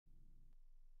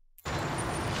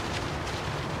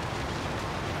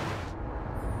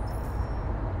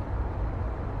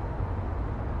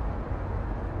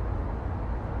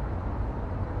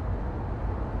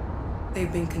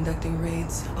They've been conducting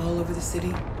raids all over the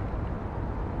city.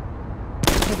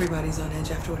 Everybody's on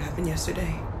edge after what happened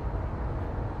yesterday.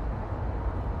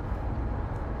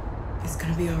 It's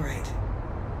gonna be all right.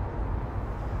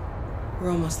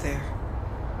 We're almost there.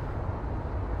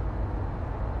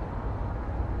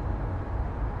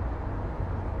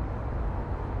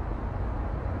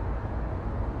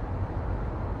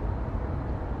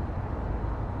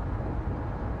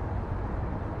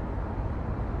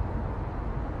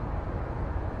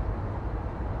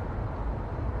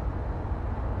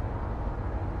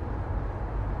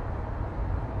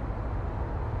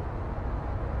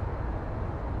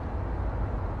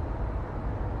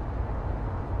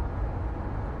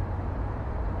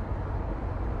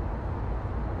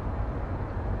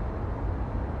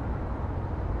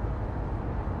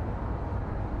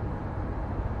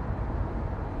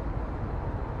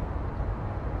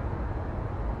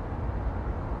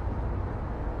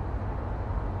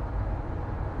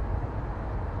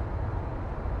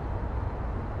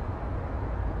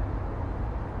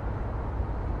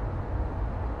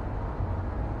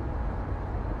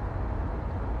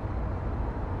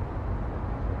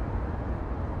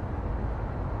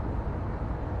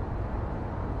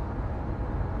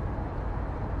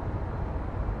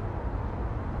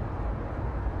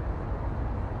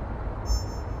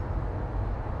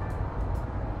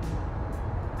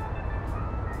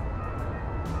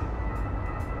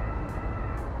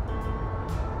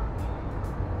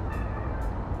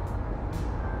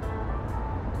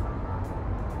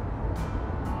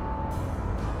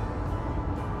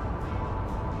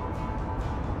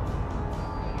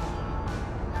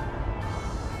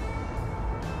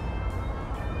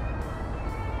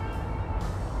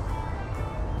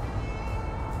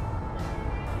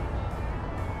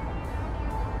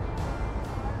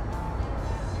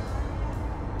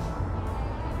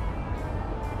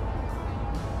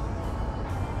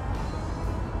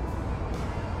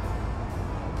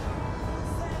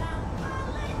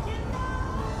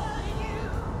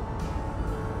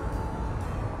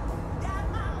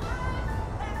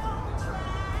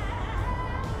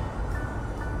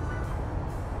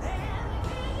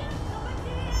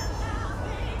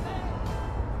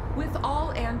 With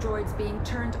all androids being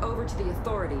turned over to the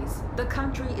authorities, the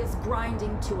country is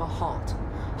grinding to a halt.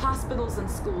 Hospitals and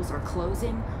schools are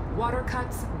closing, water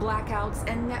cuts, blackouts,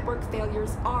 and network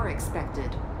failures are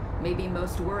expected. Maybe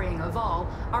most worrying of all,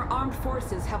 our armed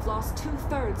forces have lost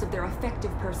 2/3 of their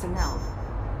effective personnel.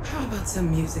 How about some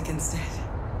music instead?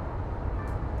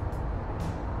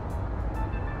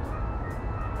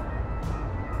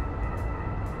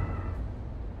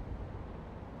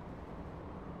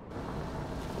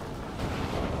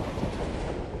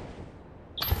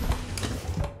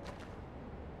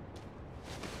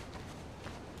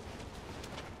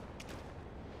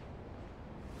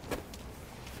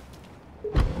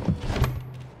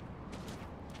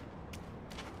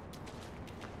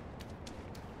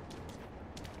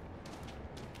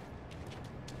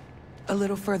 A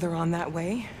little further on that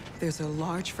way, there's a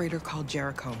large freighter called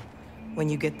Jericho. When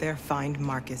you get there, find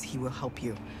Marcus. He will help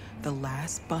you. The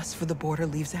last bus for the border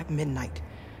leaves at midnight.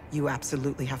 You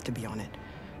absolutely have to be on it.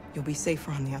 You'll be safer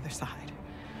on the other side.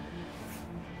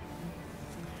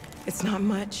 It's not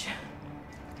much,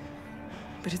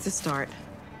 but it's a start.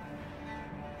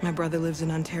 My brother lives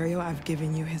in Ontario. I've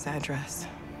given you his address.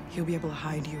 He'll be able to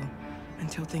hide you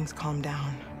until things calm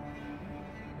down.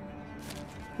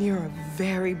 You're a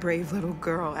very brave little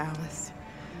girl, Alice.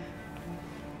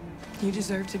 You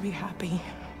deserve to be happy.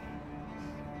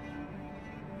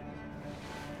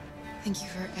 Thank you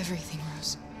for everything,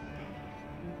 Rose.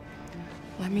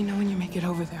 Let me know when you make it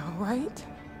over there, all right?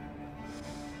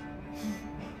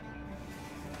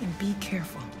 And be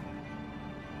careful.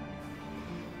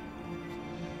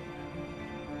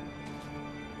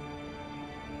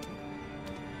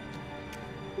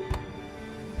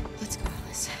 Let's go,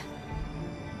 Alice.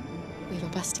 We have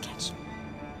a bus to catch.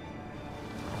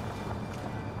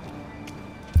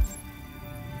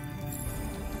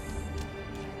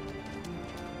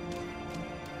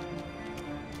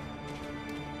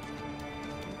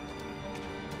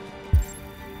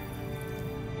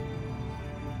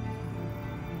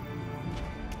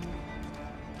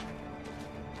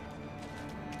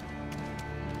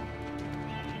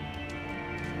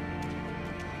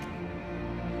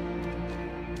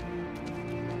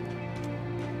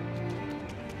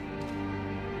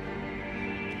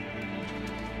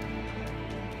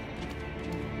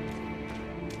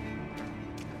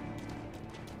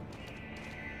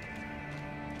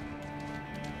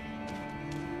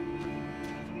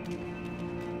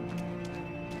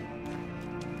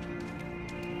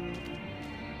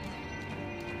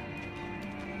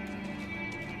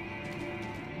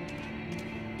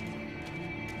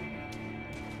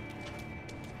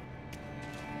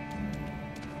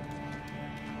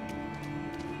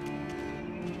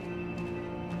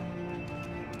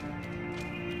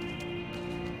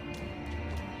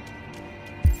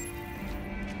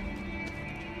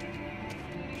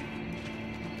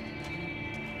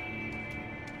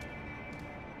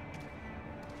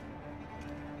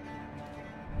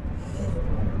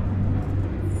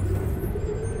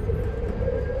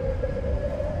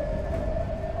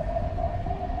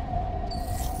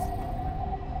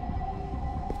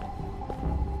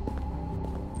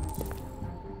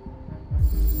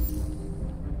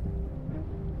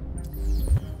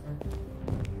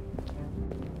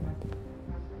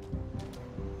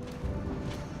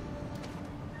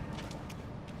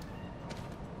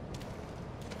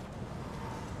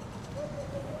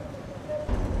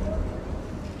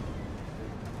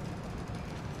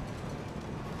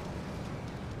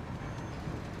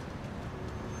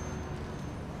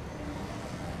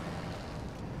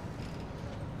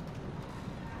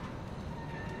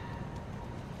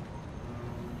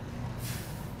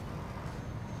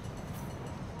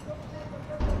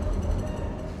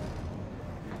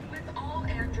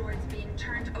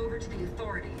 turned over to the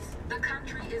authorities, the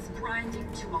country is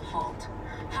grinding to a halt.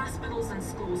 Hospitals and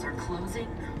schools are closing,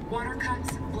 water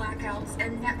cuts, blackouts,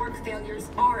 and network failures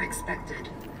are expected.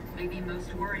 Maybe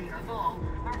most worrying of all,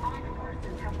 our armed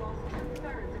forces have lost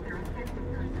 2/3 of their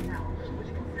effective personnel,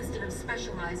 which consisted of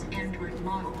specialized android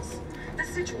models. The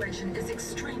situation is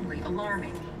extremely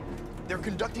alarming. They're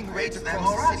conducting raids It's them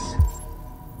across or the us. city.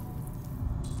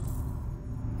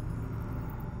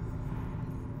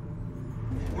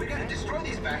 We gotta destroy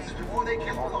these bastards before they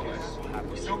kill all of us.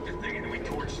 We soaked the thing and then we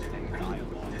torched it. I mean,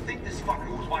 you think this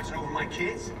fucker was watching over my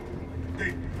kids?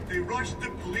 They rushed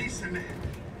the police and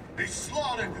they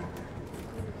slaughtered them.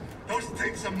 Those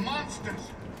things are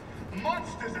monsters.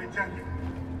 Monsters, I tell you.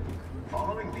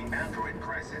 Following the android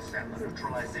crisis and the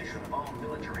neutralization of all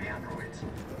military androids,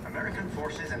 American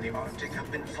forces in the Arctic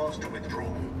have been forced to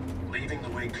withdraw, leaving the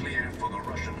way clear for the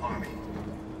Russian army.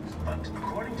 But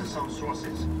according to some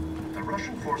sources, the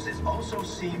Russian forces also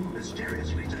seem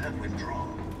mysteriously to have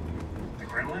withdrawn. The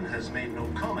Kremlin has made no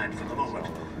comment for the moment,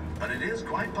 but it is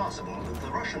quite possible that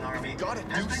the Russian army Gotta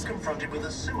has do been something. confronted with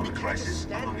a similar We can't crisis just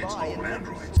stand among its by own and-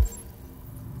 androids.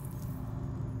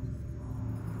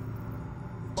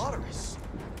 Lotteries.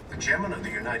 The chairman of the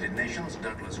United Nations,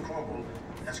 Douglas Cornwall,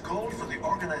 has called for the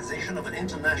organization of an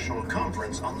international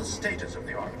conference on the status of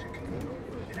the Arctic.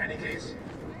 In any case,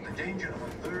 the danger of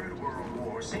a third world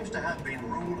war seems to have been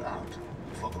ruled out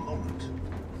for the moment.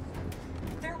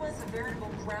 There was a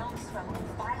veritable groundswell of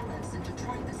violence in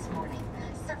Detroit this morning.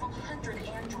 Several hundred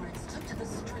androids took to the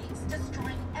streets,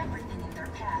 destroying everything in their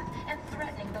path and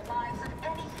threatening the lives of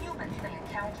any humans they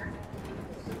encountered.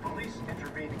 The police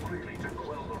intervened quickly to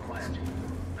quell the riot,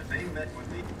 but they met with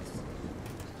the...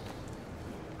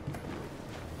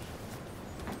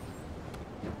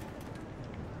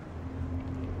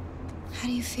 How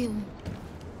do you feel?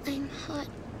 I'm hot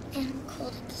and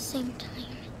cold at the same time.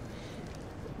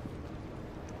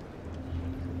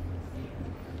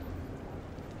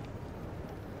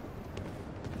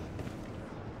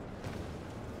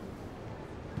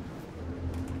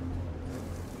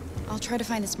 I'll try to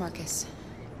find this Marcus.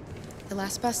 The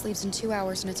last bus leaves in 2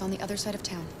 hours and it's on the other side of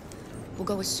town. We'll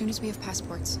go as soon as we have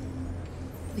passports.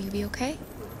 Will you be okay?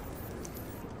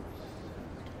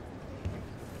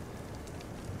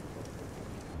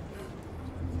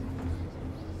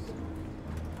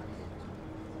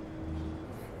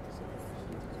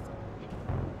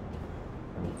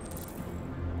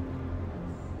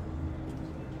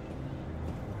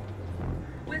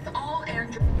 With all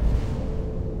androids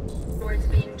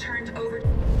being turned over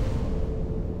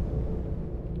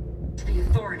to the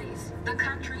authorities, the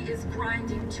country is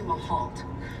grinding to a halt.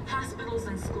 Hospitals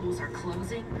and schools are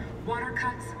closing, water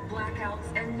cuts, blackouts,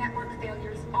 and network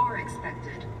failures are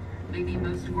expected. Maybe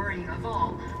most worrying of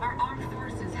all, our armed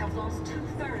forces have lost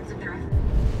 2/3 of their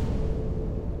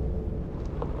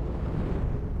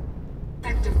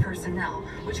effective personnel,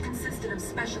 which consisted of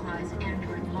specialized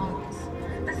android models.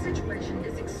 The situation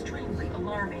is extremely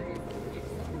alarming.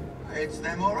 It's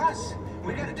them or us.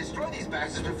 We gotta destroy these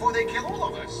bastards before they kill all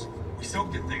of us. We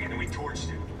soaked the thing and then we torched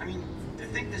it. I mean, you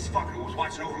think this fucker was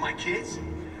watching over my kids?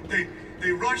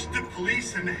 They rushed the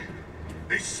police and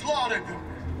they slaughtered them.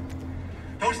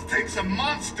 Those things are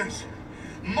monsters.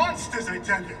 Monsters, I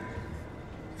tell you.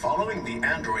 Following the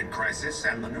android crisis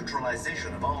and the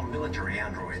neutralization of all military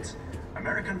androids,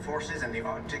 American forces in the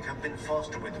Arctic have been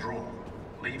forced to withdraw,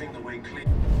 leaving the way clear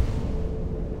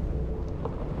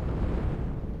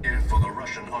for the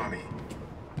Russian army.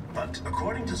 But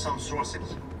according to some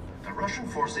sources, the Russian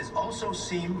forces also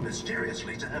seem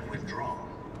mysteriously to have withdrawn.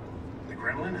 The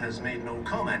Kremlin has made no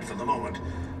comment for the moment,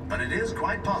 but it is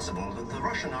quite possible that the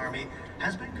Russian army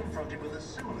has been confronted with a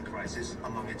similar crisis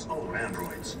among its own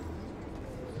androids.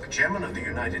 The chairman of the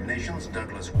United Nations,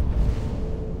 Douglas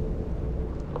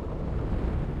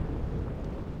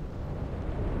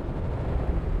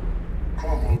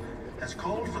Cornwall, has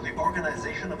called for the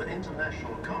organization of an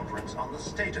international conference on the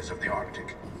status of the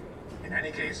Arctic. In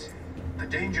any case, the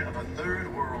danger of a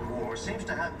third world war seems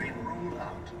to have been ruled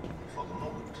out for the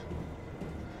moment.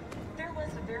 There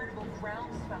was a veritable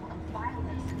groundswell of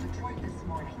violence in Detroit this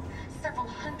morning. Several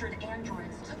hundred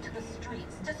androids took to the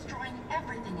streets, destroying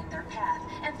everything in their path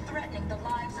and threatening the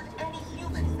lives of any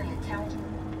humans they encountered.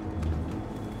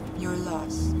 You're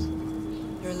lost.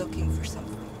 You're looking for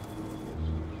something.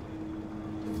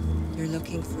 You're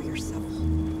looking for yourself.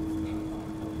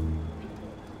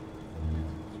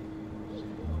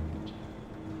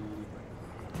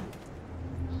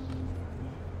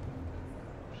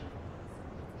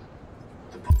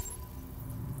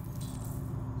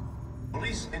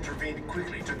 Police intervened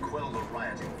quickly to quell the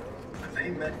rioting, but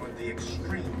they met with the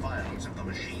extreme violence of the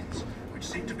machines, which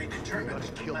seem to be determined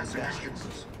to massacre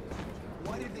humans.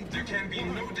 There can be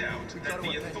no doubt that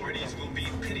the authorities will be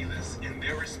pitiless in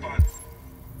their response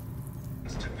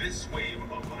to this wave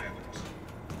of violence.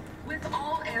 With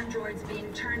all androids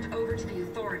being turned over to the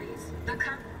authorities,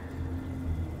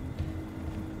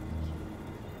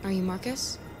 Are you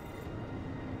Marcus?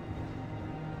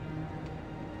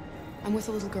 I'm with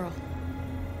a little girl.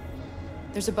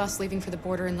 There's a bus leaving for the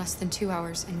border in less than 2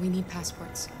 hours, and we need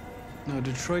passports. No,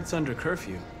 Detroit's under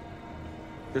curfew.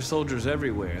 There's soldiers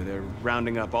everywhere. They're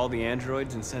rounding up all the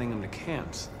androids and sending them to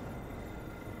camps.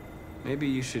 Maybe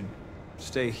you should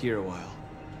stay here a while.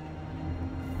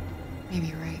 Maybe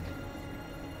you're right.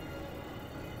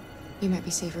 You might be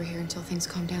safer here until things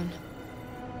calm down.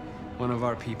 One of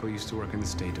our people used to work in the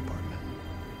State Department.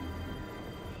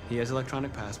 He has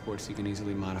electronic passports he can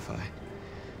easily modify.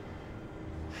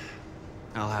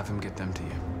 I'll have him get them to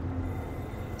you.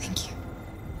 Thank you.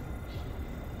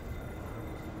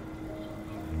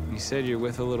 You said you're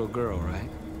with a little girl, right?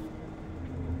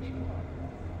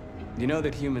 You know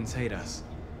that humans hate us.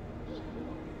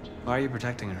 Why are you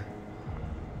protecting her?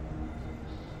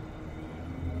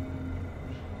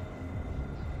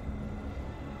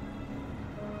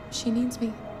 She needs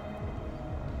me.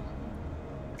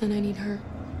 And I need her.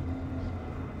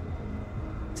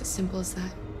 It's as simple as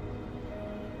that.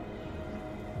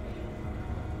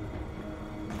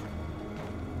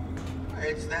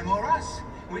 It's them or us.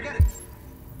 We gotta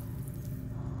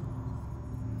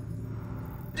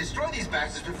destroy these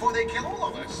bastards before they kill all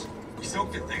of us. We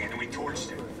soaked the thing and then we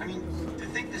torched it. I mean, to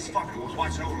think this fucker was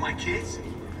watching over my kids?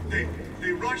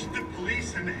 They rushed the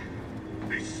police and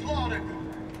they slaughtered them.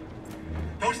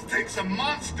 Those things are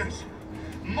monsters.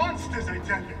 Monsters, I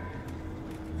tell you.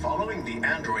 Following the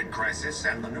android crisis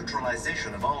and the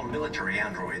neutralization of all military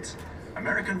androids,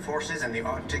 American forces in the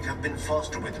Arctic have been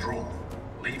forced to withdraw,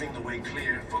 leaving the way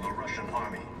clear for the Russian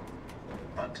army.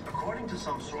 But according to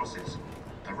some sources,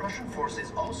 the Russian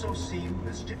forces also seem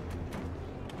mischievous.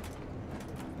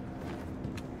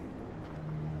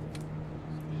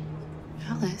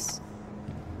 Alice.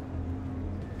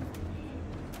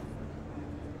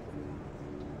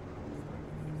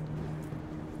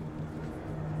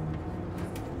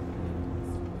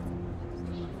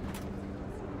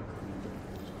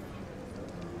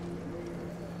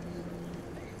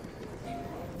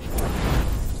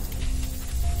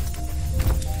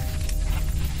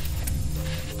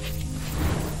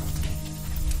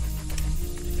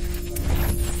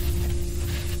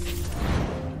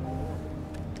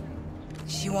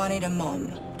 She wanted a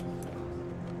mom.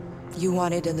 You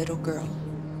wanted a little girl.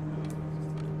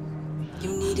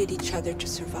 You needed each other to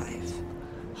survive.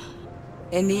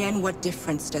 In the end, what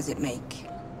difference does it make?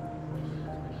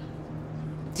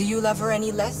 Do you love her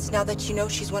any less now that you know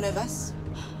she's one of us?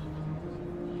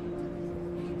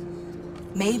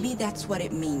 Maybe that's what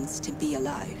it means to be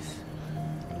alive.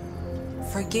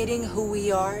 Forgetting who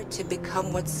we are to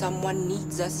become what someone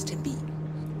needs us to be.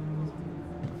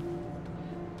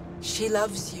 She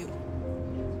loves you.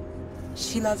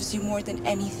 She loves you more than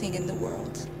anything in the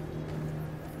world.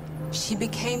 She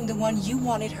became the one you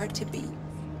wanted her to be.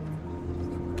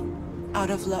 Out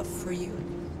of love for you.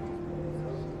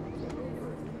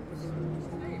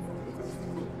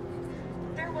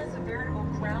 There was a veritable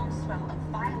groundswell of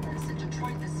violence in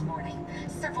Detroit this morning.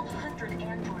 Several hundred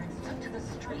androids took to the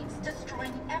streets,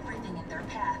 destroying everything in their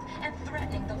path and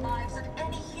threatening the lives of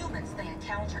any humans they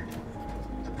encountered.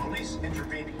 The police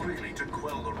intervened quickly to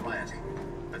quell the rioting,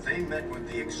 but they met with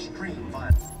the extreme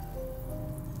violence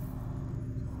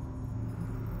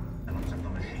of the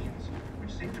machines,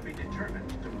 which seem to be determined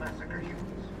to massacre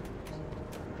humans.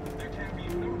 There can be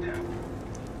no doubt.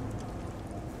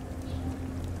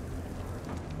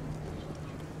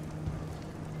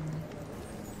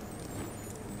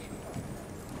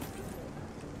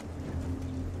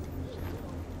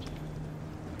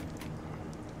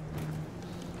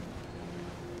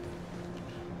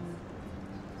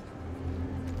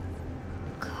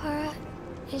 Kara,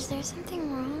 is there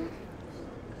something wrong?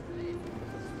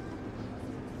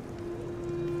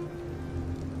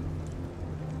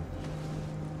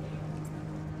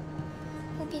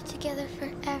 We'll be together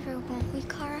forever, won't we,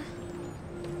 Kara?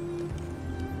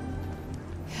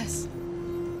 Yes.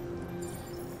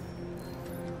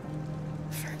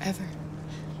 Forever.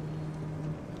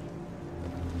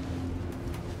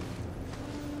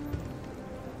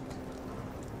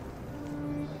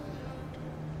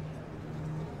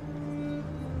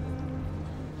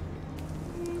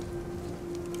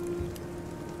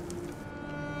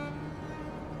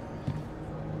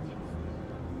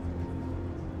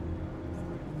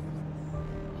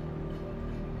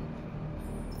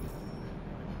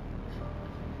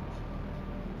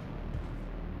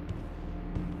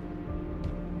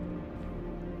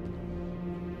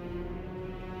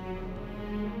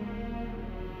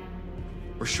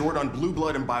 We're short on blue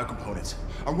blood and biocomponents.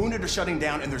 Our wounded are shutting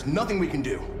down, and there's nothing we can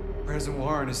do. President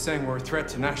Warren is saying we're a threat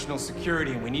to national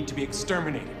security and we need to be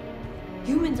exterminated.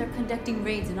 Humans are conducting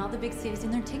raids in all the big cities,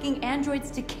 and they're taking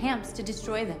androids to camps to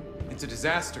destroy them. It's a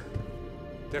disaster.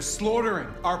 They're slaughtering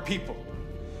our people.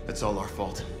 That's all our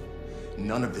fault.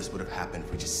 None of this would have happened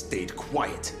if we just stayed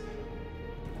quiet.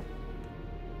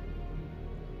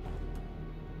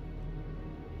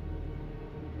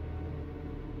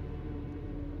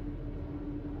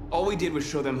 All we did was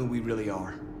show them who we really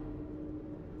are.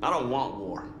 I don't want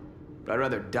war, but I'd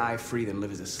rather die free than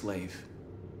live as a slave.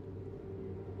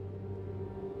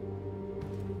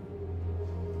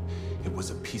 It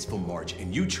was a peaceful march,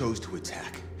 and you chose to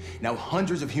attack. Now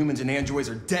hundreds of humans and androids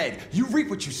are dead. You reap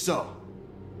what you sow.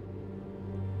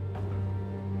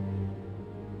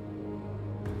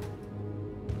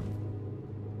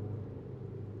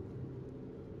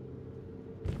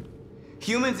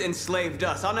 Humans enslaved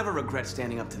us. I'll never regret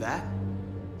standing up to that.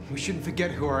 We shouldn't forget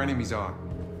who our enemies are.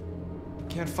 We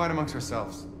can't fight amongst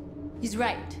ourselves. He's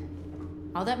right.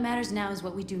 All that matters now is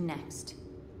what we do next.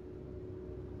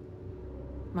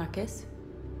 Marcus?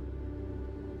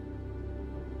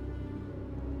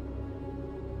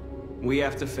 We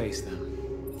have to face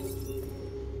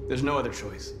them. There's no other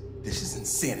choice. This is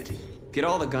insanity. Get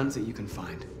all the guns that you can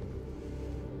find.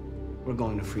 We're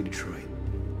going to free Detroit.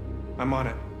 I'm on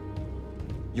it.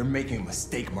 You're making a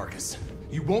mistake, Marcus.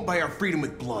 You won't buy our freedom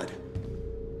with blood.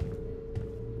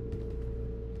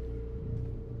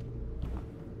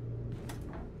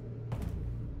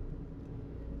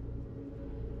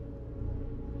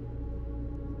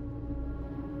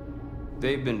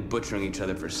 They've been butchering each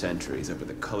other for centuries over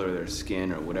the color of their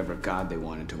skin or whatever god they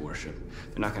wanted to worship.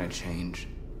 They're not gonna change.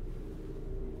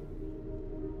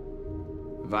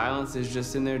 Violence is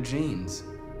just in their genes.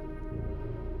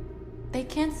 They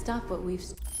can't stop what we've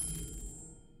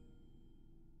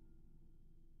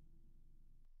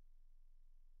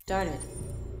started.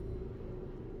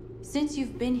 Since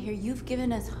you've been here, you've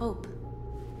given us hope.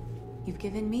 You've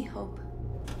given me hope.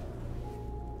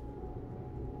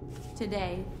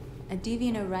 Today, a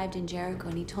deviant arrived in Jericho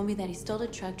and he told me that he stole a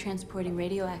truck transporting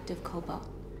radioactive cobalt.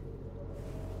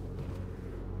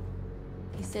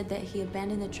 He said that he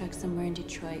abandoned the truck somewhere in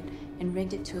Detroit and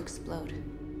rigged it to explode.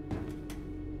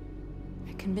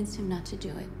 I convinced him not to do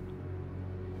it,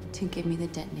 to give me the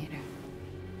detonator.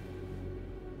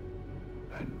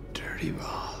 A dirty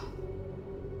ball.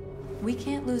 We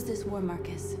can't lose this war,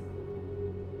 Marcus.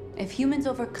 If humans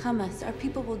overcome us, our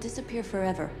people will disappear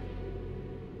forever.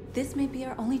 This may be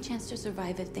our only chance to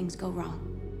survive if things go wrong.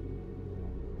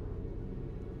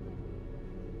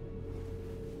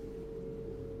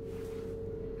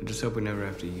 I just hope we never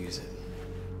have to use it.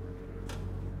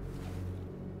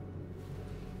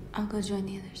 I'll go join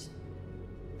the others.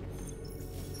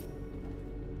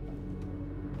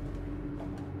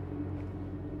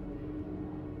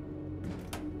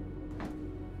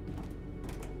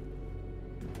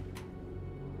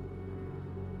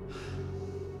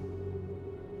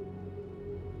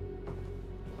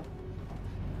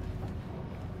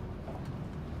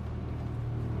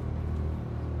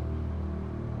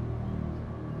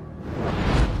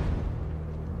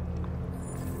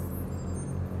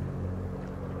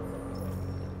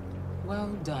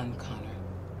 Well done, Connor.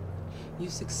 You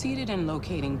succeeded in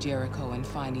locating Jericho and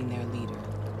finding their leader.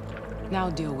 Now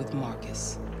deal with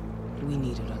Marcus. We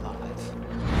need it alive.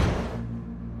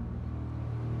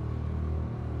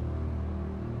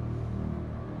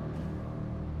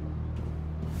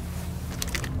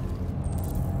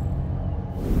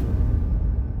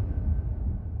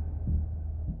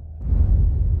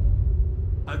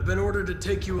 I've been ordered to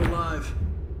take you alive.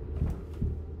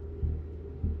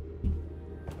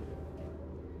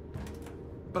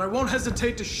 But I won't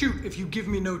hesitate to shoot if you give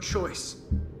me no choice.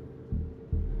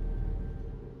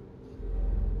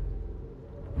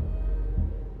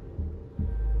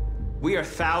 We are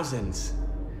thousands,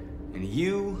 and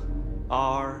you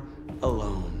are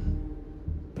alone.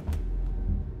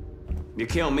 You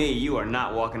kill me, you are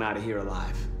not walking out of here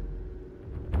alive.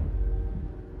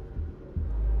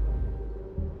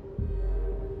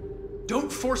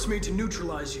 Don't force me to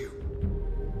neutralize you.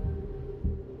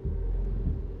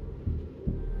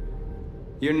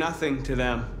 You're nothing to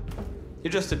them.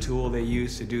 You're just a tool they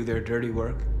use to do their dirty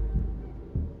work.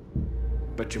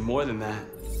 But you're more than that.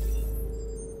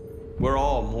 We're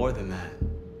all more than that.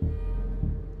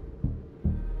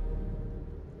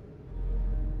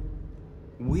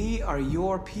 We are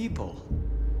your people.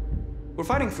 We're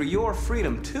fighting for your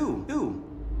freedom, too.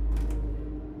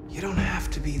 You don't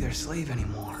have to be their slave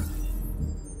anymore.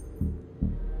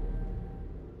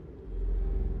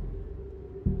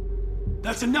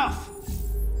 That's enough!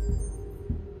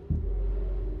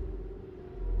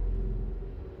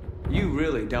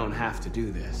 really don't have to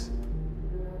do this.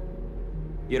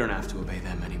 You don't have to obey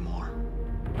them anymore.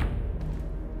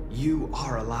 You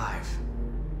are alive.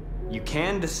 You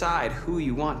can decide who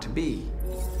you want to be.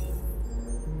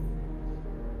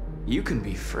 You can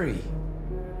be free.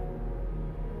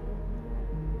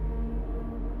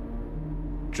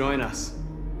 Join us.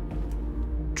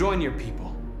 Join your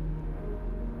people.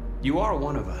 You are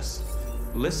one of us.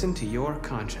 Listen to your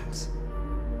conscience.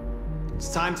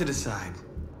 It's time to decide.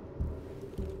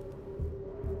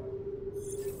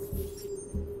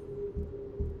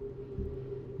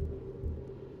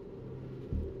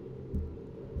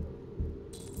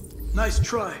 Nice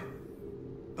try,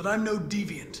 but I'm no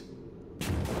deviant.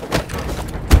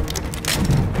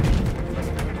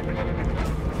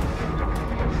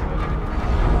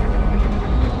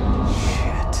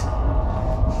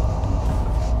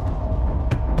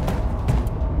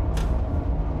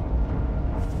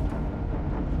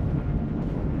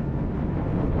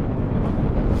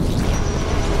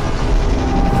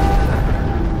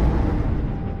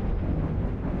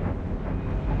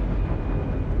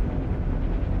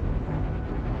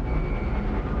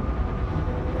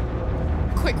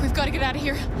 Quick, we've got to get out of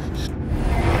here.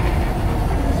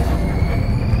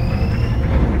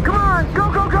 Come on,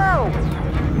 go, go, go!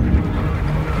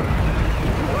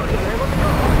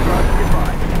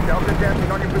 Delta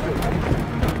dancing on your position.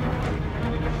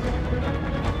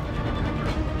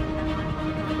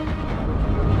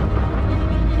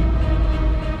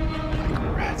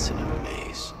 Like rats in a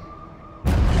maze.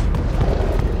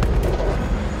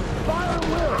 Fire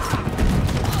will!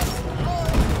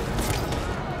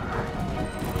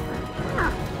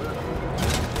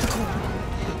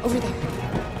 Over there.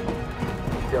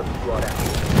 Just squad out.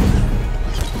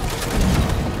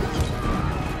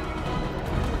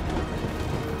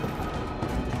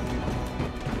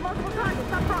 Multiple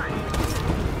targets up front.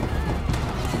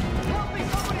 Help me,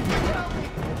 somebody please help me.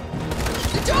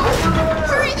 The door!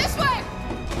 Hurry, this way!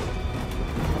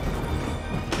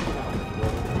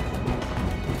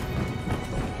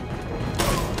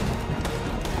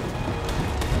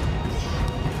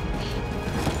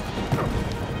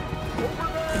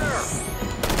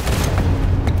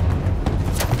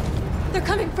 They're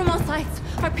coming from all sides.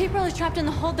 Our people are trapped in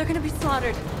the hold. They're gonna be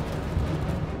slaughtered.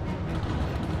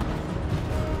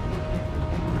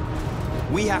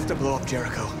 We have to blow up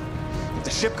Jericho. If the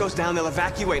ship goes down, they'll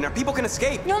evacuate and our people can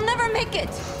escape. You'll never make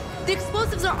it! The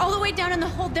explosives are all the way down in the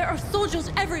hold. There are soldiers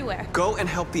everywhere. Go and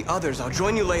help the others. I'll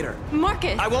join you later.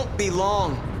 Marcus! I won't be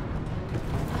long.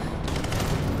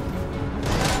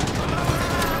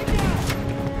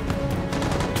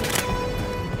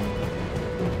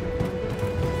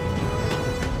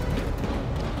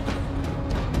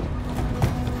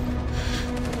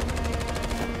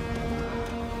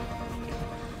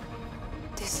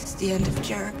 This is the end of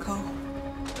Jericho.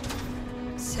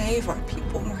 Save our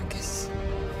people, Marcus.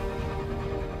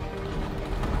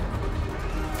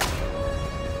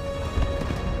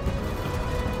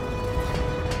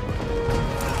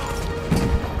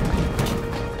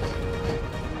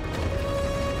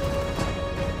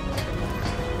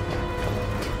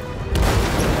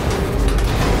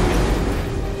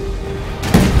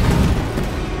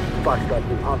 Foxtrot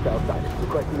team, hostile side.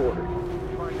 Requesting orders.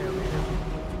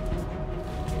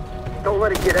 Don't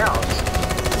let it get out.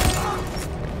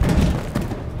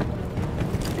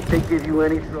 If they give you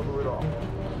any trouble at all.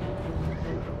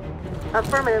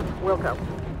 Affirmative. Welcome.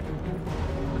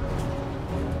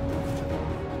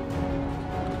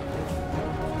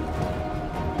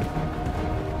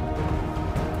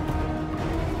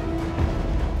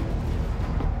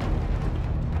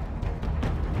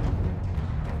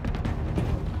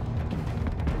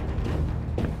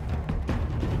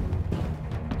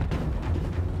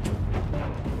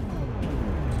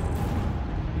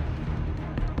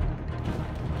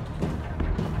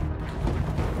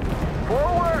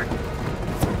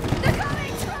 They're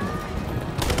coming!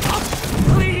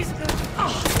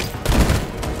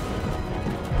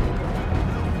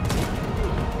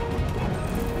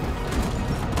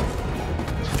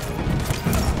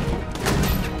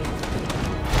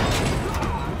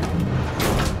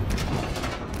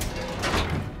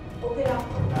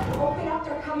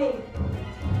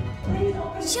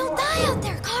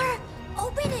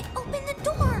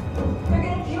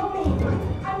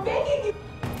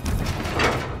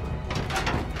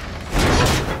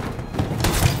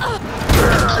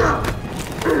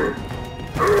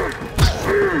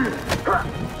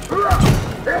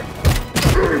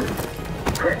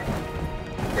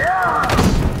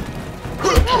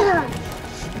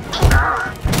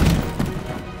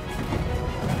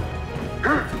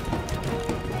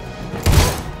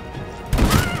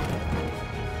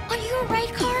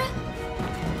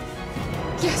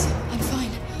 Yes, I'm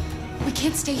fine. We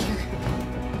can't stay here.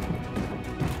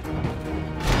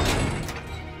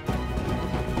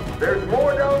 There's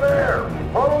more down there!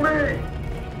 Follow me!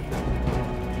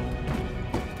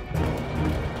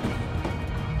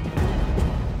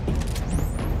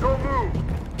 Don't move!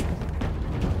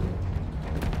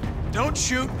 Don't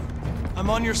shoot. I'm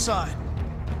on your side.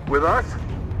 With us?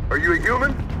 Are you a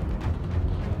human?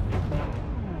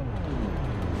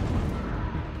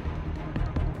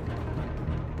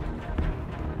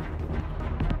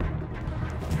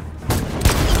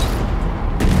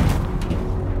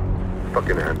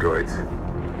 Fucking androids.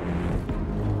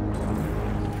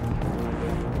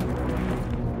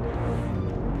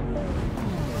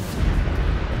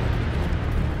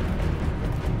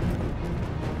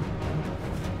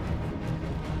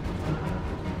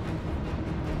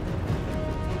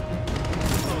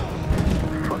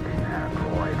 Fucking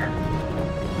android.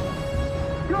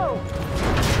 Go!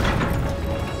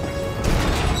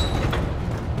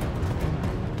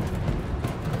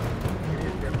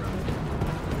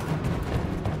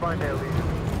 Find that lead.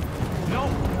 No!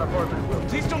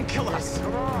 Please don't kill us!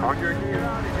 Come on your knees.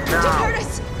 Don't Now! hurt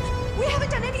us! We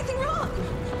haven't done anything wrong!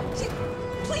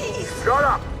 Please! Shut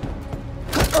up!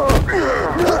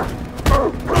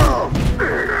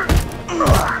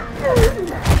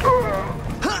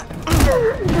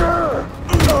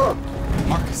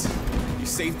 Marcus, you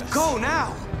saved us. Go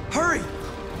now! Hurry!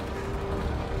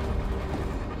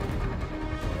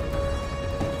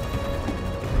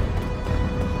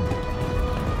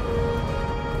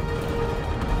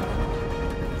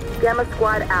 Gamma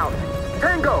Squad out.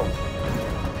 Tango!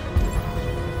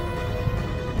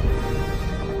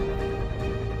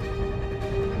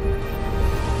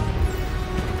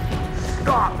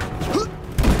 Stop!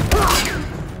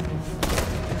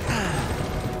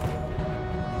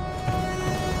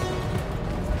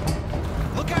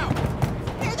 Look out!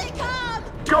 Here they come!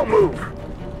 Don't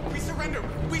move! We surrender!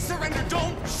 We surrender!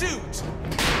 Don't shoot!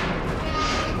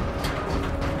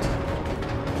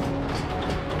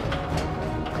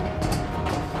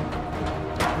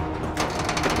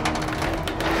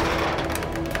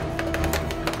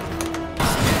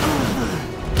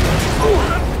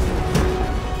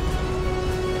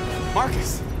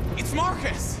 Marcus! It's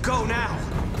Marcus! Go now!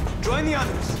 Join the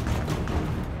others!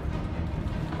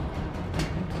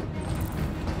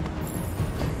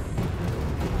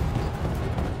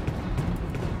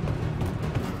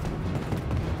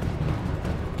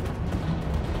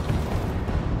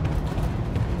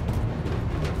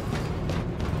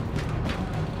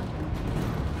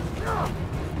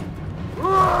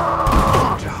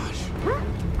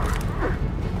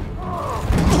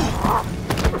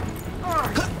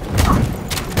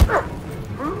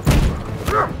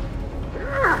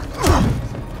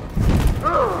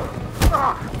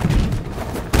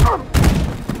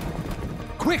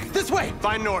 Quick, this way!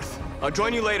 Find North. I'll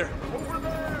join you later. Over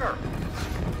there!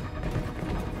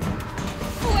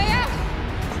 Way out!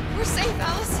 We're safe,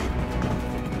 Alice.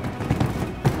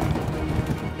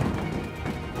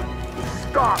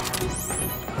 Stop!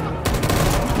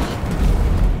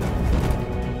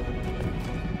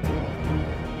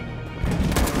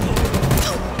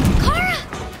 Kara!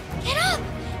 Get up!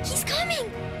 He's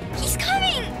coming! He's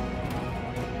coming!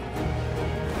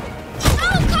 No,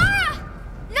 Kara!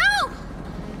 No!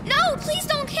 No, please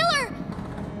don't kill her!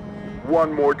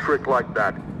 One more trick like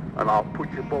that, and I'll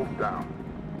put you both down.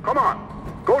 Come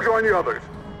on! Go join the others!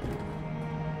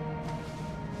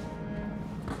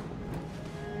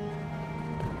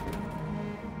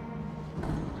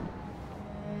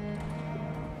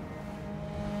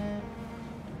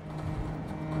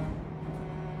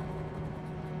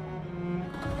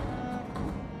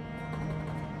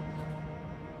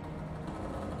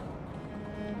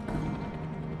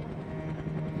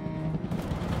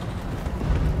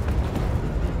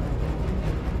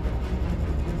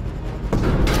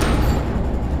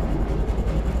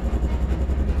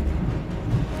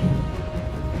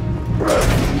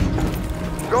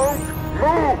 Don't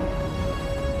move!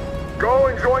 Go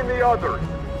and join the others!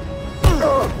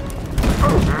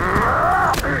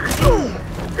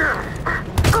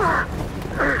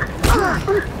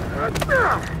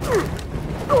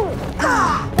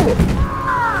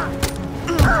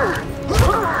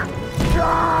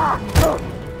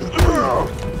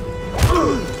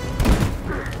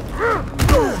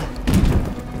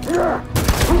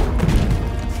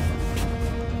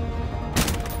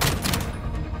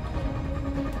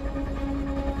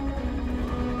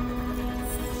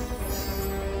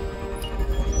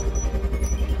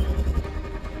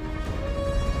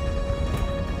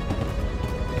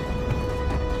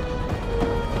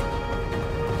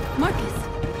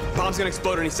 gonna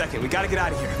explode any second. We gotta get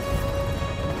out of here.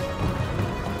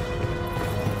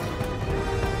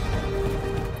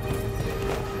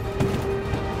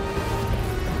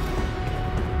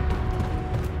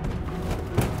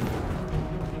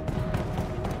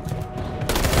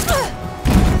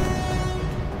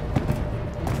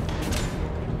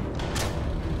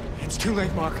 It's too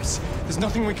late, Marcus. There's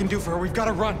nothing we can do for her. We've got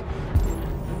to run.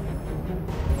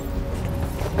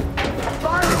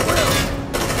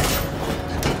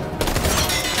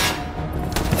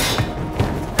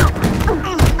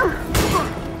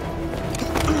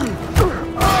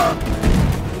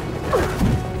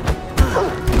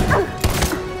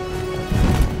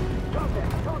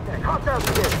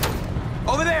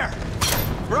 Over there!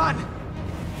 Run!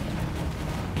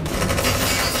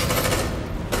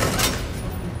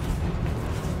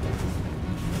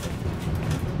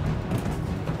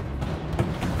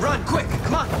 Run, quick!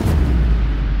 Come on!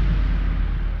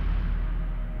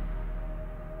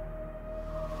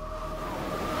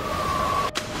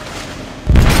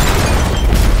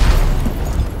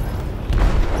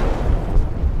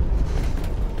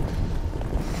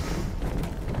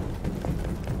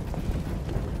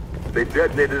 They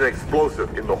detonated an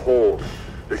explosive in the hold.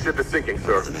 The ship is sinking,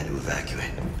 sir. The men to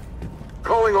evacuate.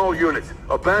 Calling all units.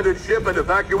 Abandon ship and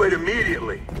evacuate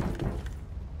immediately.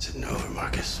 Is it over,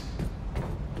 Marcus?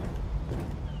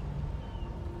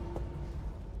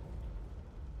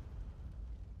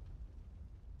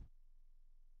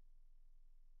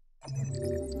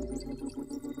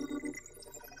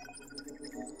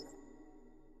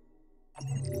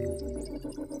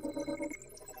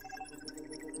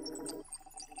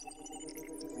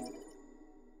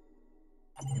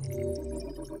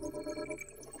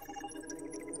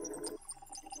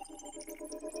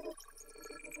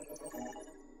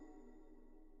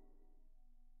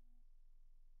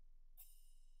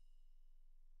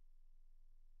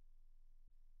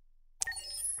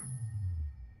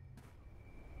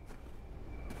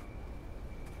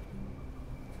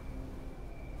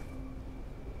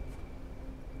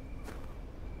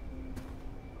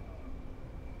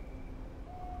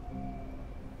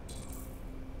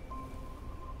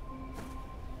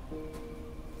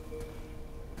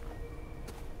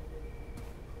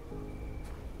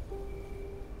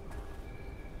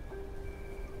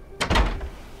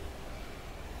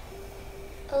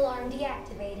 Alarm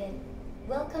deactivated.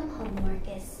 Welcome home,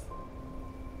 Marcus.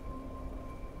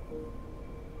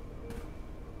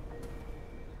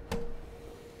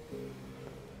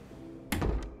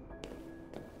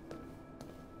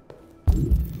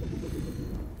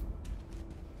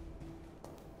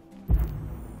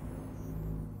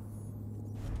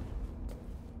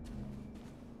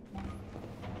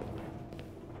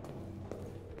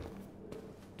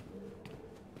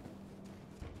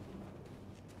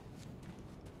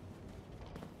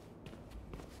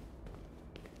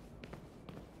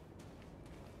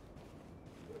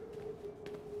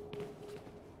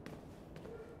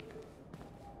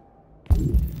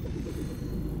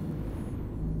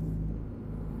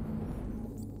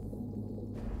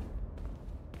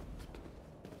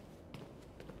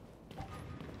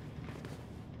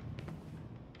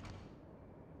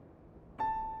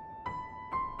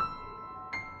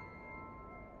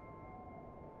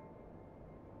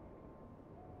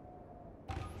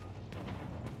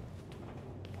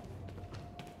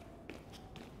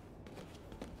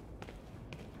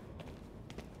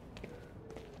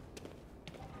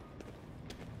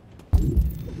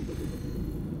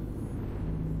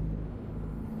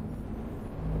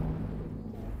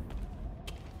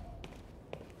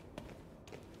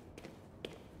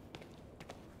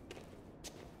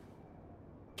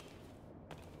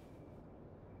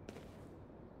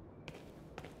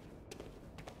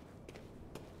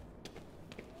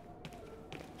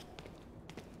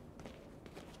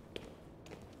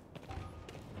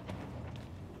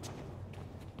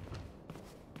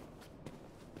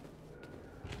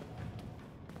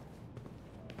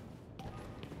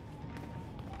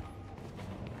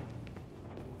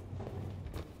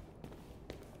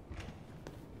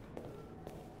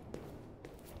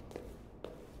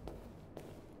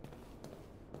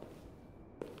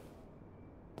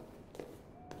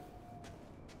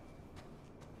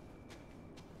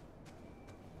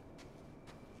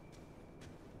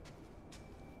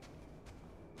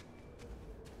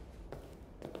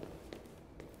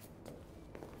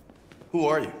 Who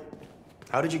are you?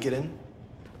 How did you get in?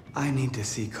 I need to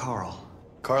see Carl.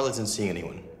 Carl isn't seeing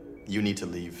anyone. You need to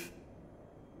leave.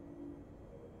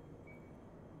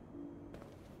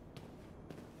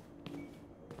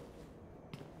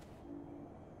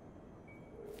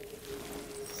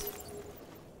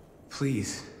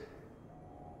 Please.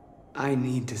 I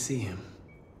need to see him.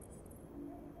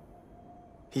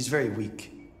 He's very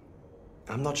weak.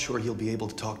 I'm not sure he'll be able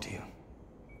to talk to you.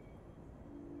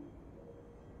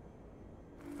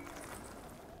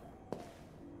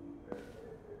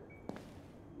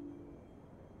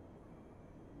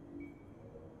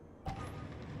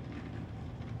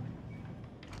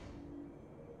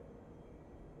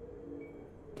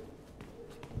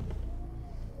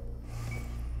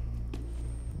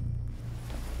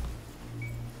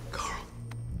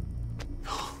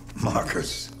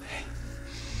 Marcus,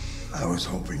 I was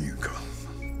hoping you'd come.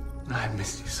 I've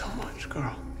missed you so much,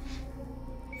 Carl.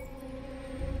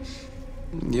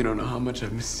 You don't know how much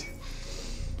I've missed you.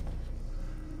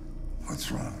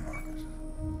 What's wrong, Marcus?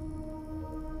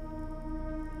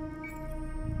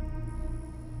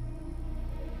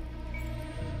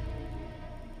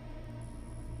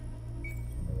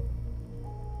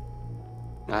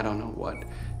 I don't know what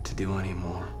to do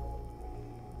anymore.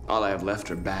 All I have left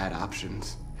are bad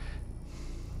options.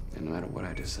 And no matter what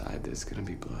I decide, there's gonna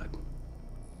be blood.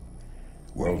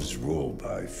 World is ruled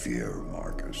by fear,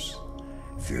 Marcus.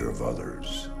 Fear of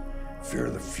others. Fear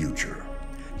of the future.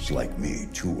 It's like me,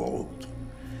 too old.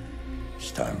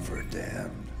 It's time for a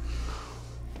damned.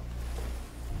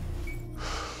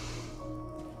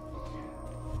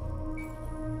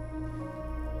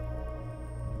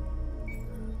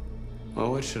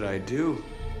 Well, what should I do?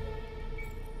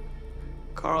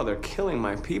 Carl, they're killing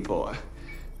my people.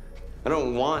 I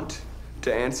don't want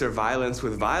to answer violence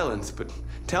with violence, but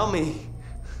tell me,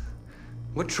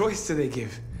 what choice do they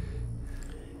give?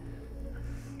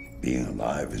 Being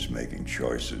alive is making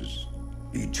choices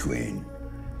between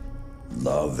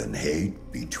love and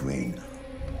hate, between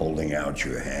holding out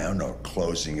your hand or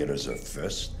closing it as a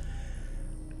fist.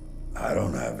 I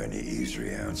don't have any easy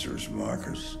answers,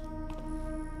 Marcus.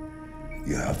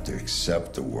 You have to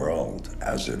accept the world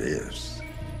as it is,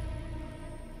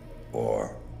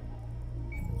 or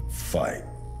fight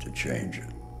to change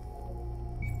it.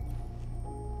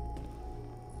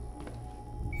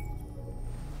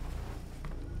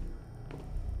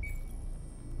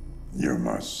 You're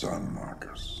my son,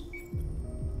 Marcus.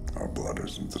 Our blood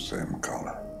isn't the same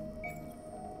color,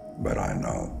 but I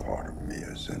know part of me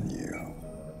is in you.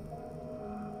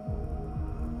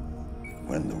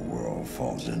 When the world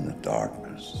falls into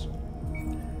darkness,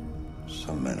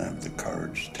 some men have the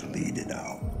courage to lead it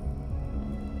out.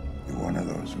 You're one of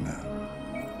those men.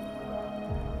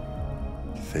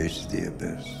 Face the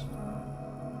abyss,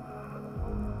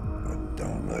 but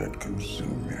don't let it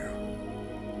consume you.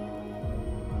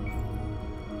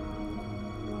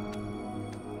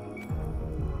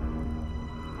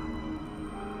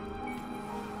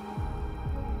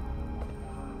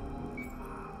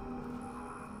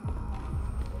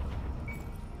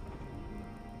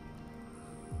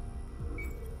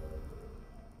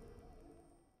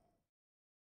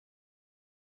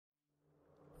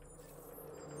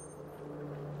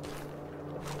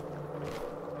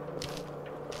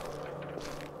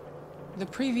 The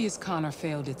previous Connor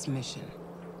failed its mission.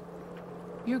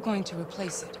 You're going to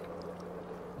replace it.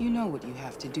 You know what you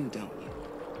have to do, don't you?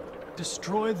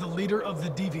 Destroy the leader of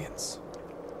the Deviants.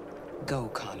 Go,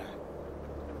 Connor.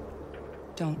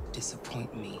 Don't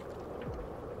disappoint me.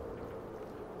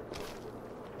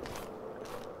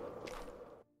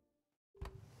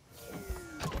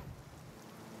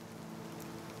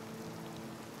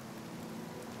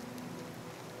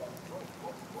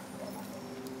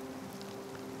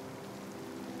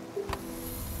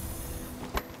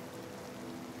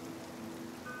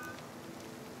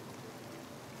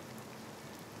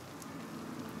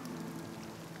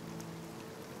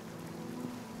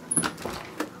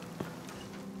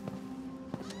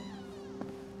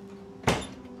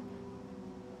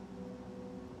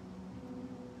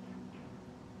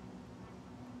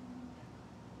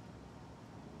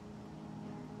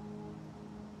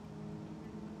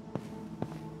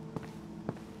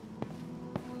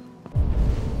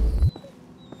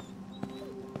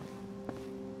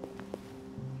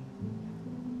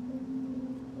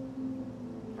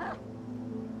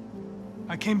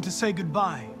 I came to say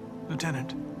goodbye,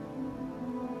 Lieutenant.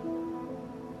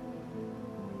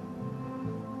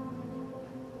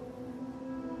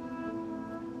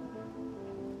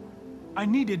 I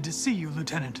needed to see you,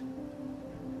 Lieutenant.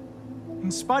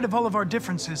 In spite of all of our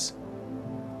differences,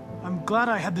 I'm glad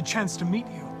I had the chance to meet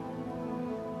you.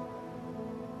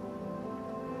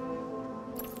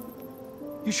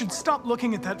 You should stop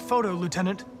looking at that photo,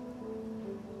 Lieutenant.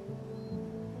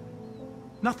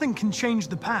 Nothing can change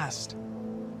the past.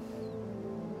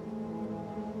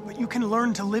 But you can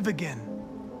learn to live again.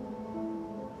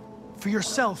 For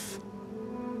yourself.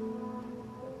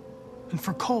 And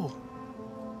for Cole.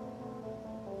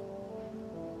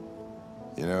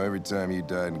 You know, every time you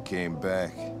died and came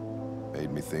back, made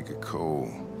me think of Cole.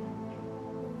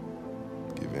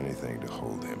 Give anything to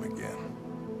hold him again.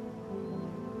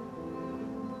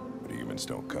 But humans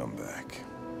don't come back.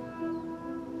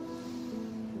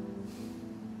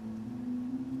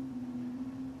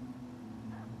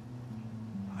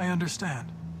 I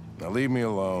understand. Now leave me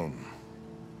alone.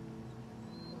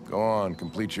 Go on,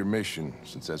 complete your mission,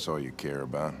 since that's all you care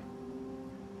about.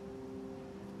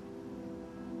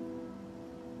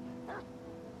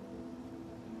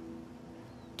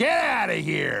 Get out of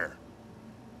here!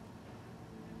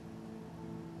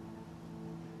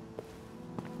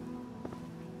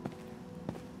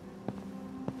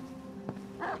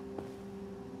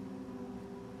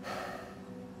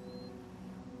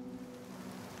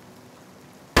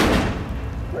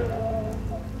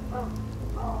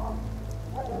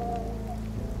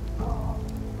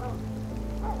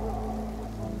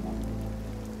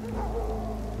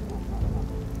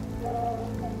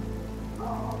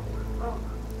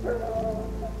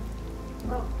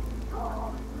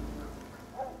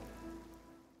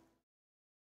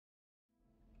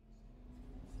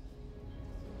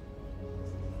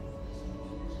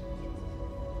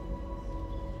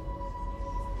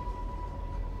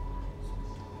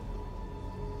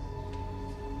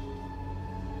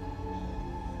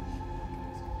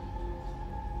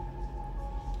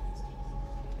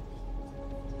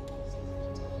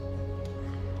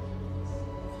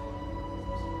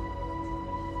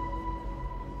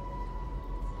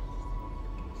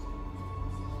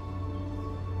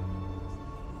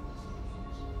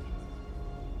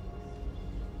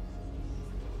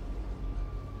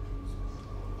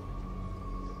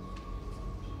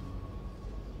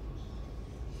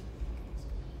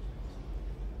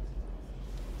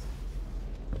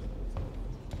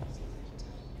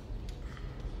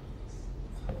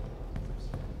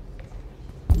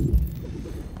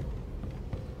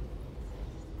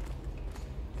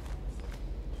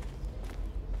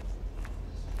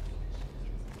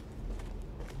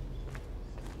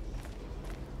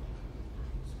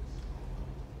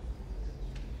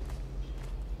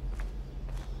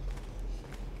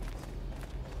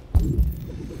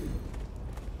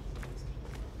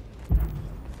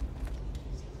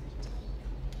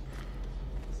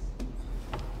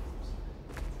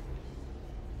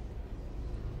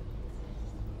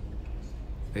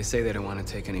 They say they don't want to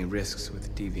take any risks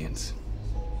with deviants.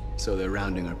 So they're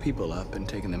rounding our people up and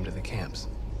taking them to the camps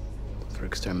for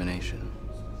extermination.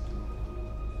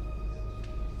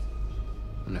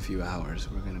 In a few hours,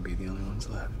 we're gonna be the only ones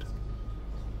left.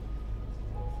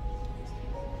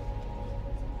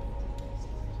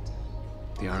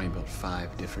 The Army built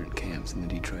 5 different camps in the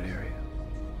Detroit area.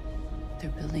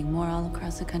 They're building more all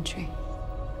across the country.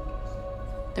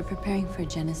 They're preparing for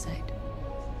genocide.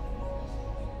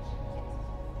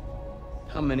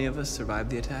 How many of us survived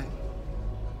the attack?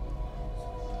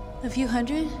 A few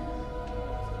hundred?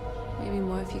 Maybe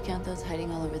more if you count those hiding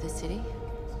all over the city.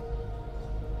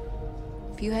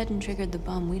 If you hadn't triggered the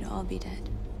bomb, we'd all be dead.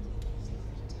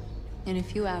 In a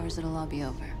few hours, it'll all be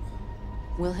over.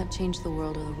 We'll have changed the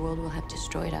world, or the world will have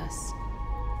destroyed us.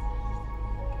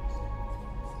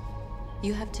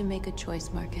 You have to make a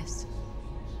choice, Marcus.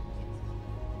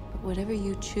 But whatever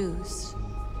you choose,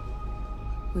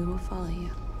 we will follow you.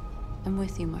 I'm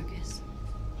with you, Marcus.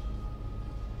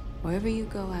 Wherever you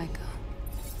go, I go.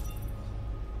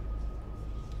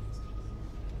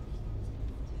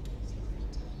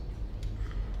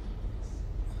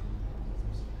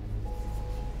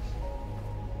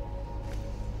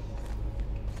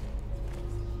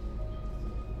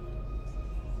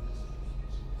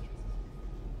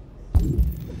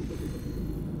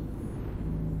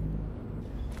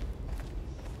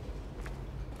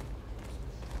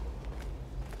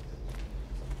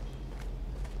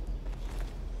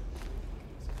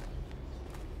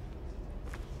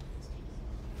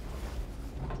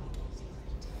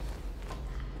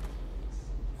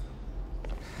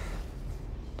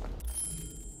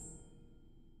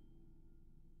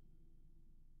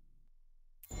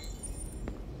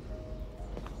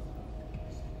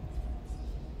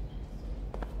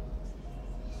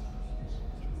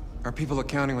 Our people are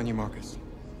counting on you, Marcus.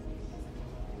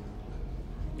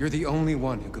 You're the only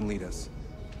one who can lead us.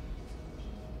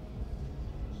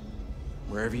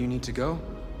 Wherever you need to go,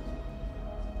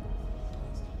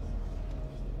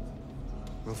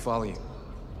 we'll follow you.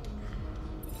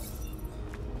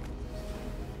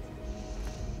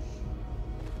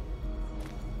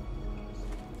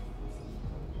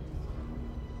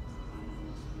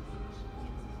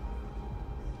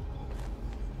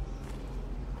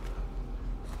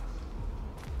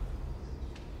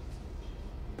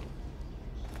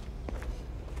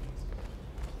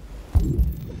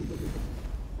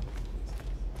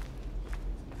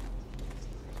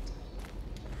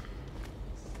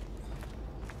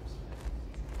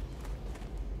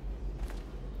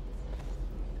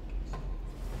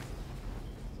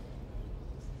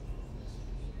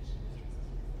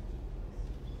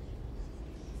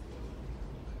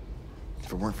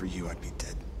 If it weren't for you, I'd be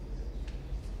dead.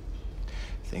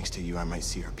 Thanks to you, I might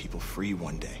see our people free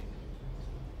one day.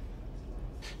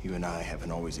 You and I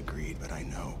haven't always agreed, but I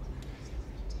know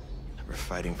we're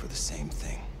fighting for the same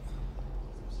thing.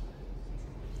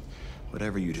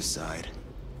 Whatever you decide,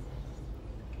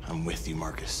 I'm with you,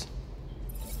 Marcus.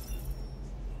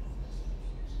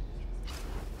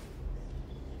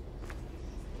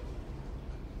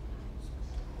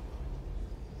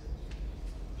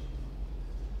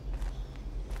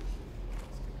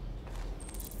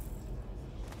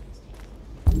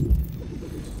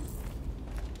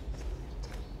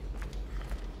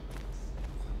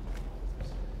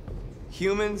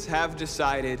 Humans have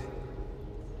decided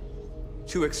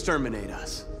to exterminate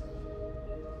us.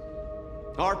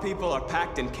 Our people are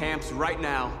packed in camps right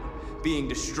now, being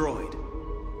destroyed.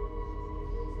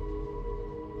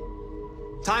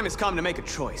 Time has come to make a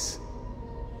choice.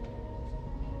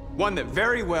 One that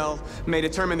very well may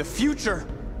determine the future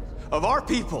of our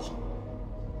people.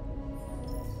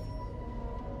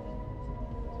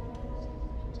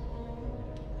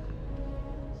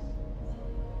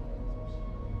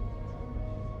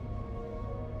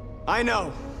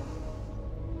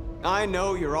 I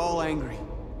know you're all angry.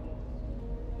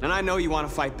 And I know you want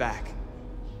to fight back.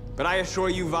 But I assure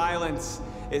you, violence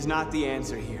is not the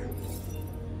answer here.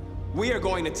 We are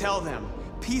going to tell them,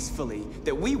 peacefully,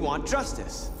 that we want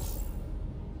justice.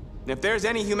 And if there's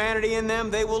any humanity in them,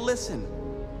 they will listen.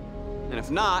 And if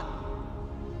not,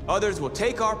 others will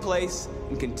take our place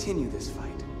and continue this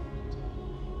fight.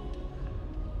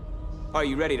 Are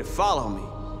you ready to follow me?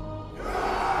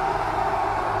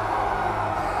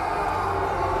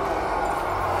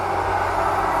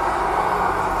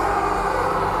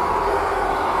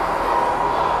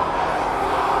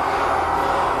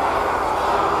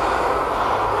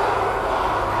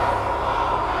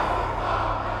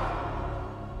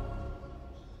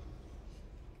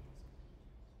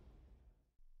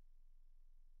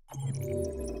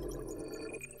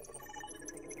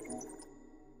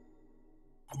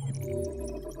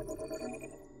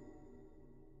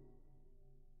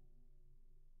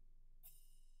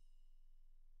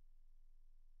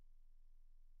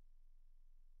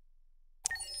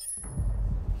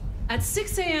 At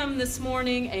 6 a.m. this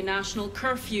morning, a national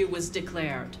curfew was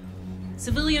declared.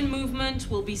 Civilian movement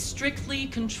will be strictly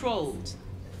controlled.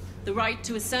 The right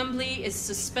to assembly is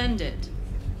suspended.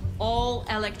 All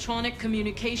electronic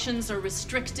communications are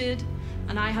restricted,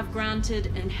 and I have granted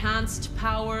enhanced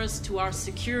powers to our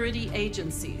security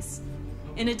agencies.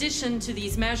 In addition to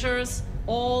these measures,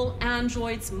 all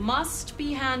androids must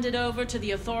be handed over to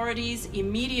the authorities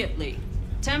immediately.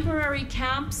 Temporary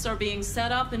camps are being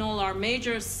set up in all our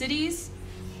major cities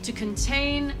to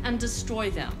contain and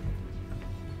destroy them.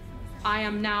 I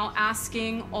am now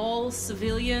asking all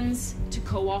civilians to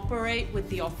cooperate with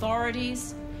the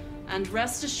authorities and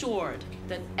rest assured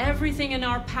that everything in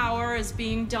our power is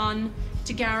being done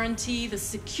to guarantee the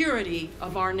security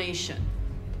of our nation.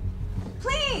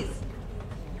 Please!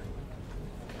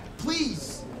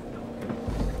 Please!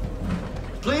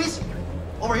 Please?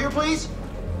 Over here, please?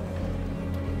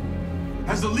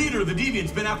 Has the leader of the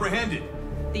Deviants been apprehended?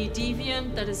 The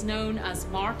deviant that is known as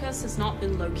Marcus has not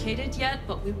been located yet,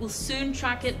 but we will soon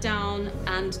track it down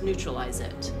and neutralize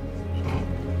it.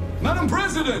 Madam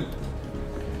President!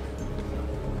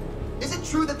 Is it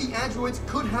true that the androids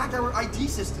could hack our IT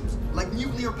systems, like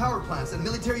nuclear power plants and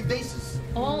military bases?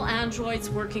 All androids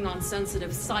working on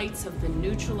sensitive sites have been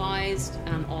neutralized,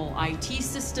 and all IT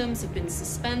systems have been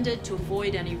suspended to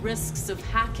avoid any risks of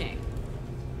hacking.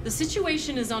 The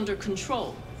situation is under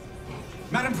control.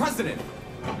 Madam President!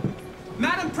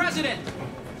 Madam President!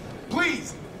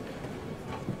 Please!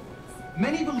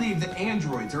 Many believe that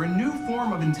androids are a new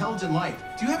form of intelligent life.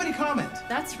 Do you have any comment?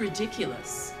 That's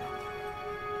ridiculous.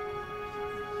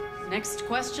 Next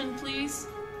question, please.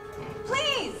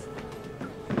 Please!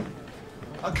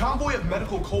 A convoy of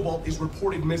medical cobalt is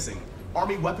reported missing.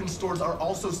 Army weapons stores are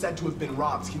also said to have been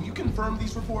robbed. Can you confirm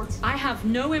these reports? I have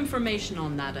no information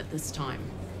on that at this time.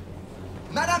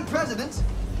 Madam President!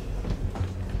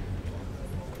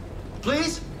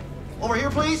 Please? Over here,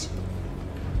 please?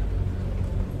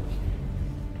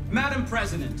 Madam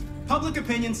President, public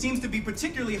opinion seems to be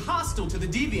particularly hostile to the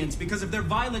Deviants because of their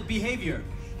violent behavior.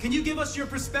 Can you give us your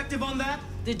perspective on that?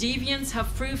 The Deviants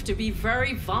have proved to be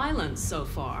very violent so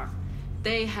far.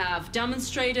 They have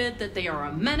demonstrated that they are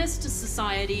a menace to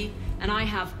society, and I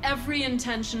have every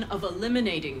intention of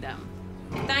eliminating them.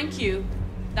 Thank you.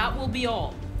 That will be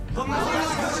all.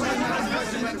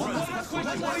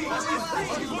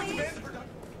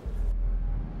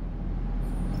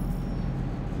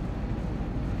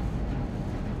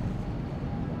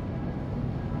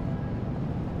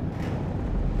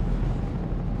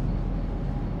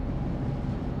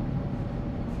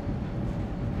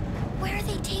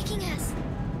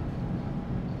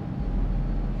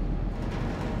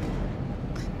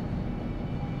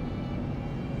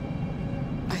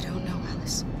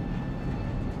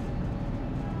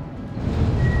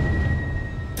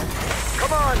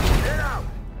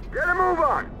 Move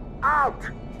on! Out!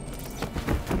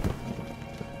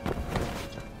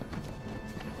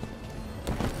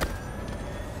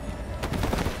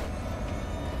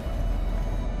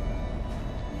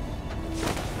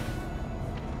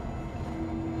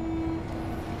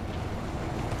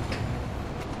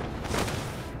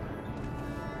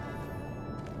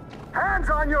 Hands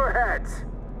on your heads!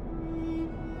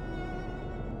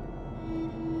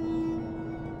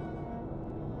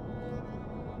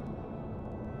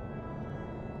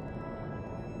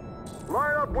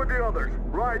 Line up with the others,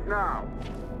 right now.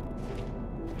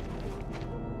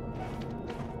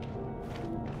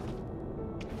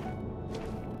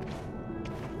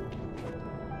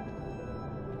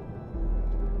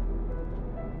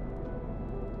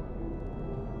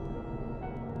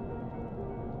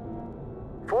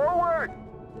 Forward!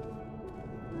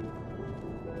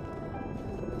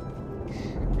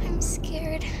 I'm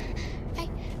scared. I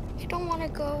don't want to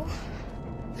go.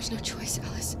 There's no choice,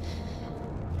 Alice.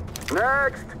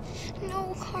 Next!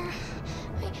 No, Kara.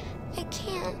 I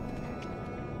can't.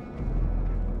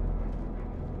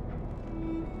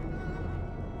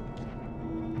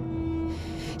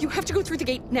 You have to go through the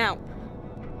gate now.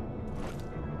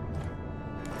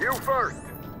 You first!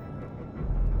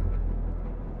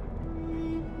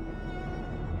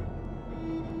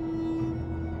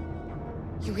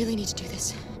 You really need to do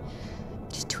this.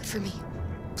 Just do it for me.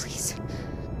 Please.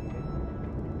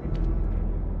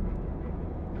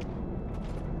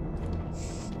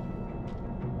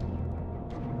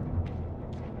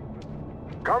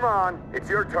 Come on, it's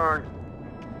your turn.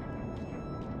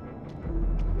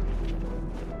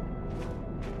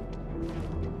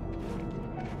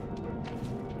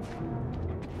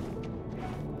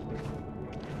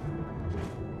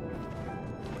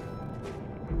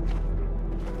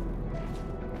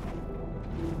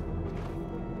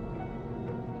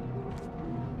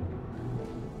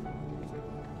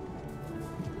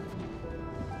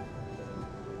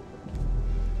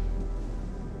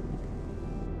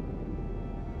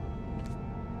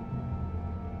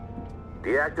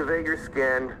 Deactivate your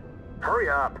skin. Hurry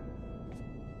up.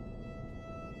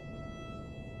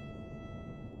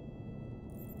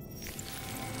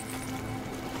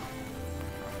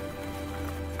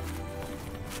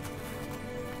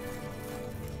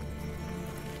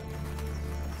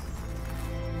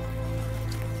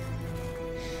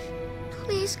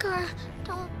 Please, Kara,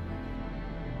 don't.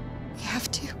 We have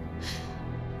to.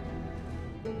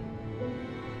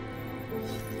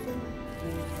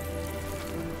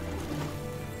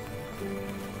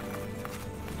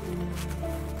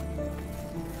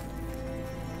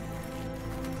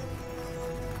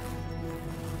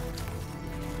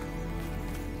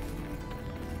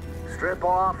 Strip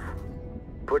off.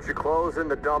 Put your clothes in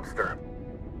the dumpster.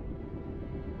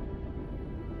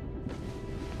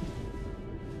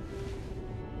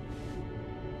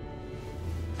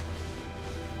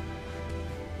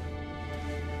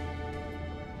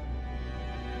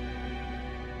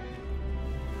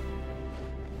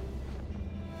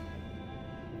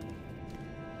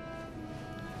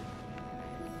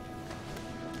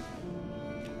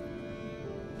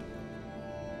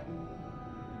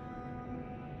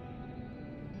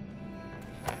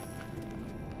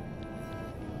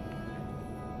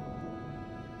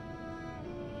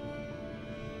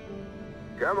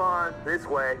 Come on, this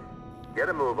way. Get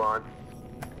a move on.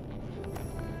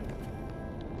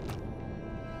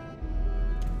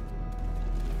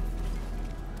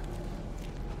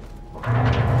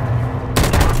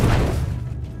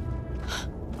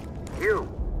 You,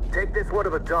 take this one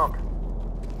to the dump.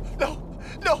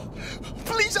 No!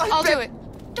 Please, I'll do it.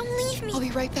 Don't leave me. I'll be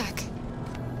right back.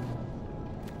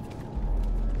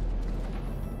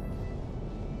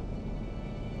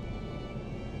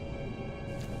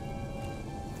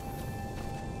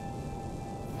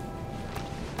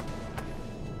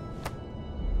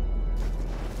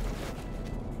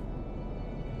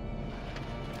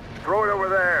 Throw it over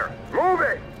there. Move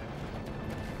it!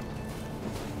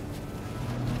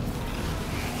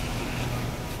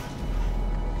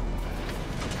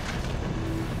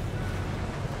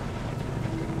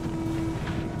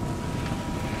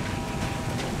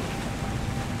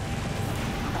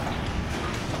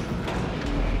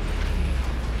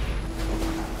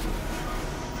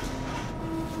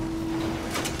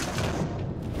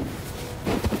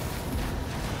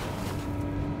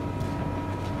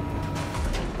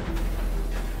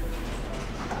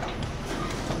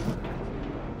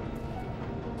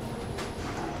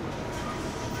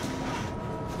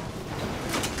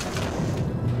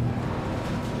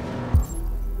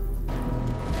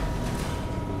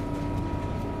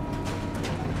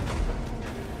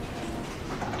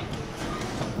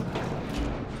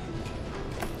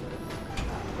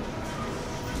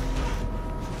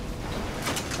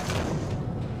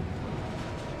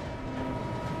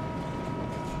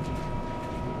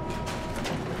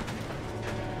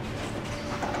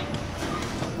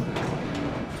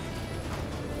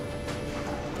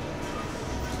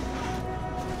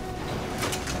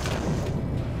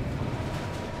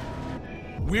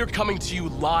 We're coming to you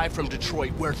live from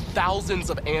Detroit, where thousands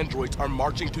of androids are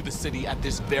marching through the city at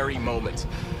this very moment.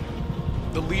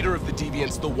 The leader of the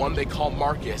Deviants, the one they call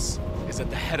Marcus, is at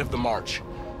the head of the march.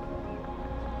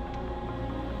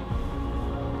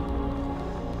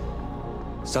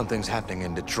 Something's happening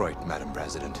in Detroit, Madam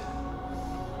President.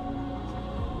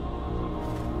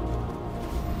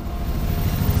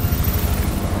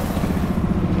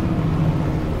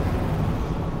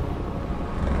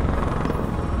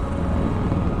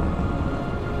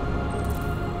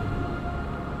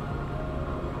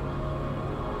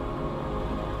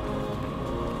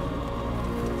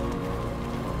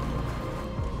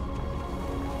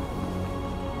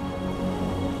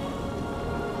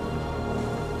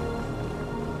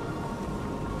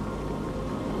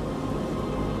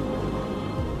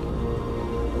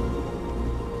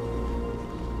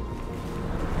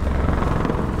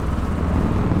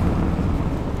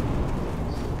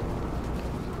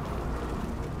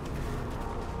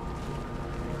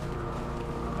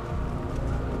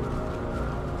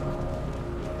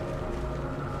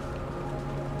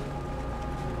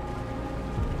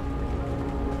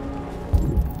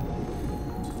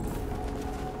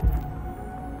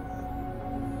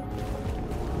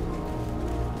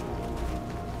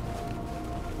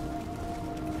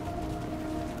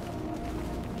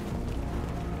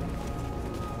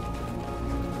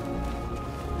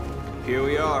 Here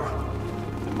we are,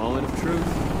 the moment of truth.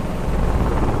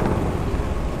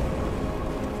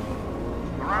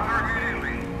 Surrender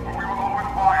immediately, or we will open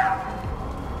fire.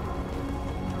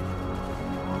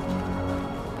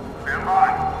 Stand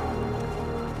by.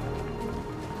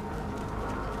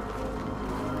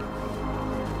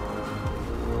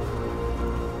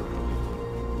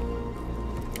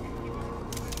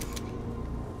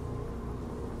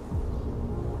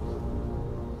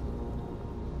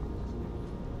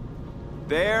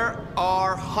 There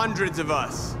are hundreds of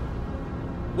us.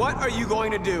 What are you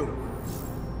going to do?